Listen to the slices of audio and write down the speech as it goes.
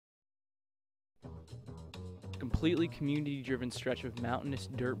completely community-driven stretch of mountainous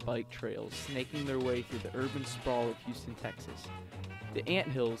dirt bike trails snaking their way through the urban sprawl of Houston, Texas. The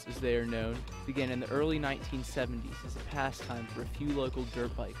anthills, as they are known, began in the early 1970s as a pastime for a few local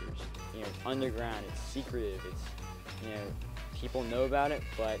dirt bikers. It's underground, it's secretive, people know about it,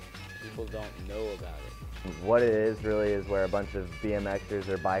 but people don't know about it. What it is really is where a bunch of BMXers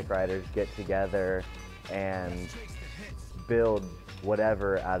or bike riders get together and build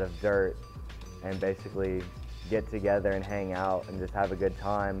whatever out of dirt and basically get together and hang out and just have a good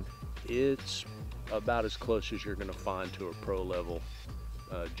time. It's about as close as you're going to find to a pro level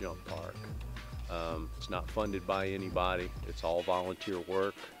jump park. It's not funded by anybody. It's all volunteer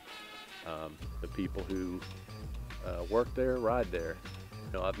work. The people who work there ride there.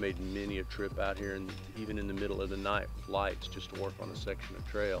 I've made many a trip out here, and even in the middle of the night with lights, just to work on a section of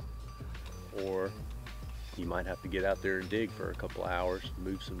trail. Or you might have to get out there and dig for a couple hours,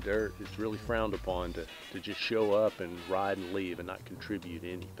 move some dirt. It's really frowned upon to just show up and ride and leave and not contribute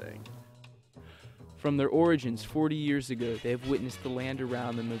anything. From their origins 40 years ago, they have witnessed the land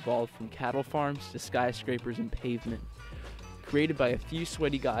around them evolve from cattle farms to skyscrapers and pavement. Created by a few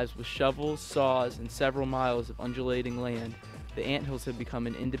sweaty guys with shovels, saws, and several miles of undulating land, the anthills have become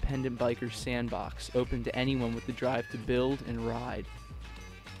an independent biker's sandbox, open to anyone with the drive to build and ride.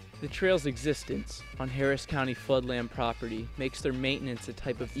 The trail's existence on Harris County floodland property makes their maintenance a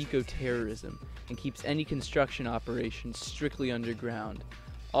type of eco-terrorism and keeps any construction operations strictly underground.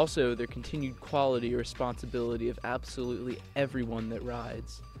 Also, their continued quality or responsibility of absolutely everyone that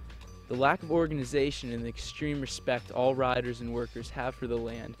rides. The lack of organization and the extreme respect all riders and workers have for the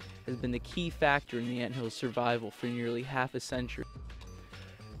land has been the key factor in the anthills' survival for nearly half a century.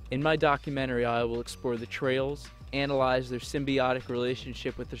 In my documentary, I will explore the trails, analyze their symbiotic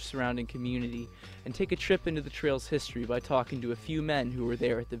relationship with their surrounding community, and take a trip into the trail's history by talking to a few men who were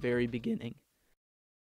there at the very beginning.